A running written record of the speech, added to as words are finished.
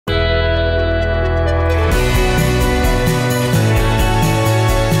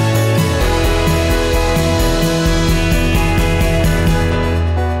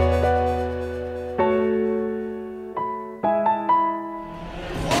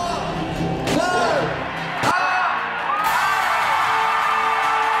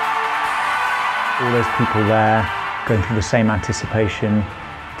all those people there, going through the same anticipation.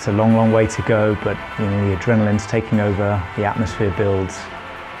 It's a long, long way to go, but you know, the adrenaline's taking over, the atmosphere builds,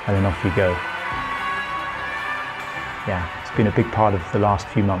 and then off you go. Yeah, it's been a big part of the last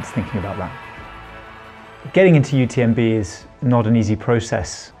few months thinking about that. Getting into UTMB is not an easy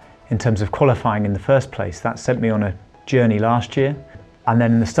process in terms of qualifying in the first place. That sent me on a journey last year. And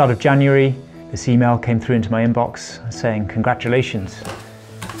then in the start of January, this email came through into my inbox saying, congratulations.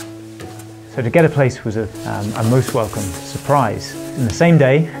 So to get a place was a most welcome surprise. In the same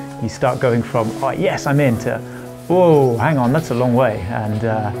day, you start going from, oh yes, I'm in, to, whoa, hang on, that's a long way,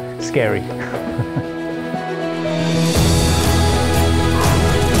 and scary.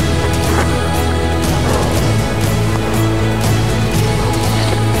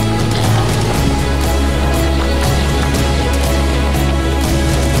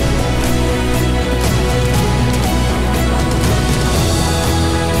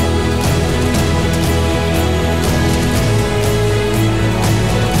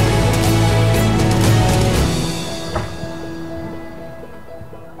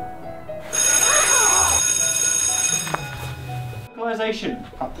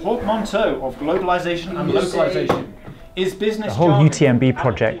 A portmanteau of globalization and localization. Is business The whole jargon UTMB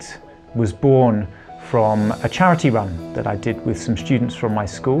project was born from a charity run that I did with some students from my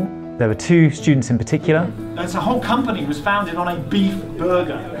school. There were two students in particular. There's a whole company was founded on a beef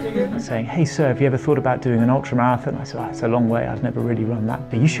burger. Saying, hey sir, have you ever thought about doing an ultramarathon? I said, oh, it's a long way, I've never really run that.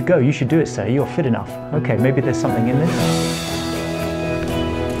 But you should go, you should do it sir, you're fit enough. Okay, maybe there's something in this.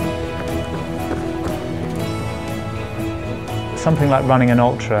 Something like running an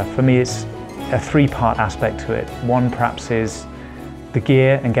ultra, for me it's a three-part aspect to it. One perhaps is the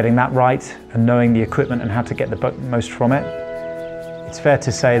gear and getting that right and knowing the equipment and how to get the most from it. It's fair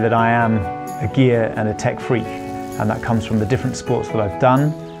to say that I am a gear and a tech freak, and that comes from the different sports that I've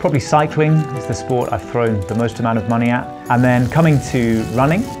done. Probably cycling is the sport I've thrown the most amount of money at. And then coming to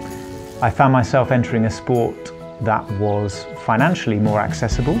running, I found myself entering a sport that was financially more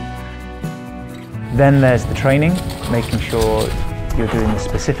accessible. Then there's the training, making sure you're doing the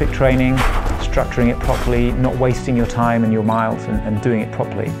specific training, structuring it properly, not wasting your time and your miles and doing it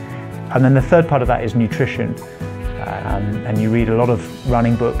properly. And then the third part of that is nutrition. And you read a lot of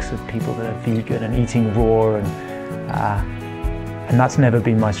running books of people that are vegan and eating raw, and that's never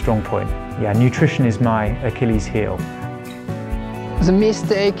been my strong point. Yeah, nutrition is my Achilles heel. The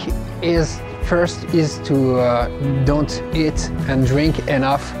mistake is first is to don't eat and drink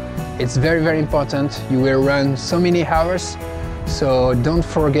enough. It's very, very important. You will run so many hours, so don't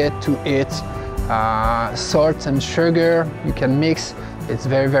forget to eat salt and sugar. You can mix. It's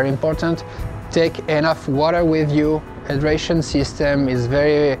very, very important. Take enough water with you. Hydration system is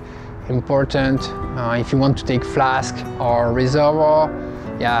very important. If you want to take flask or reservoir,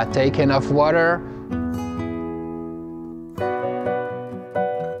 yeah, take enough water.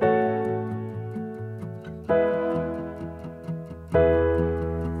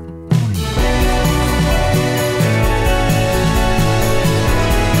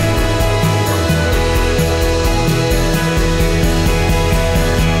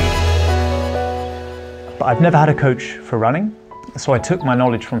 But I've never had a coach for running, so I took my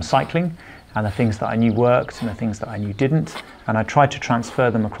knowledge from cycling and the things that I knew worked and the things that I knew didn't, and I tried to transfer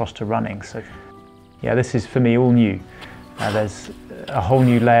them across to running. So yeah, this is for me all new. There's a whole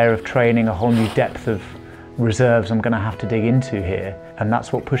new layer of training, a whole new depth of reserves I'm going to have to dig into here, and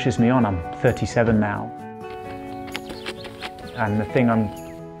that's what pushes me on. I'm 37 now. And the thing I'm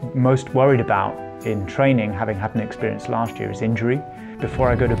most worried about in training, having had an experience last year, is injury. Before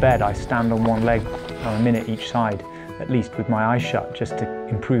I go to bed, I stand on one leg on a minute each side, at least with my eyes shut, just to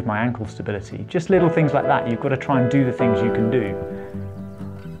improve my ankle stability. Just little things like that. You've got to try and do the things you can do.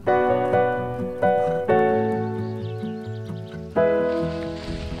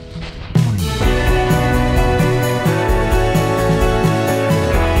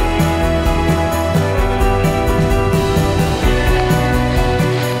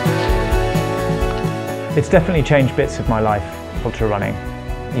 It's definitely changed bits of my life, ultra running.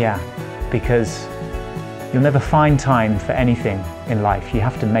 Yeah, because you'll never find time for anything in life. You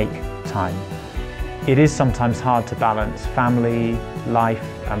have to make time. It is sometimes hard to balance family, life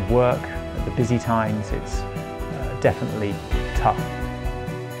and work at the busy times. It's definitely tough.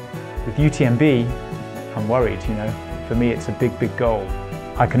 With UTMB, I'm worried, you know. For me, it's a big, big goal.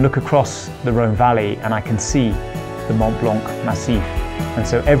 I can look across the Rhone Valley and I can see the Mont-Blanc Massif. And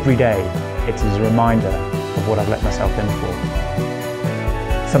so every day, it is a reminder of what I've let myself in for.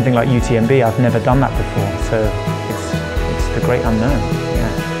 Something like UTMB, I've never done that before, so it's the great unknown.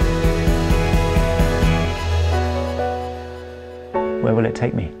 Yeah. Where will it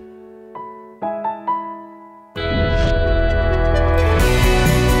take me?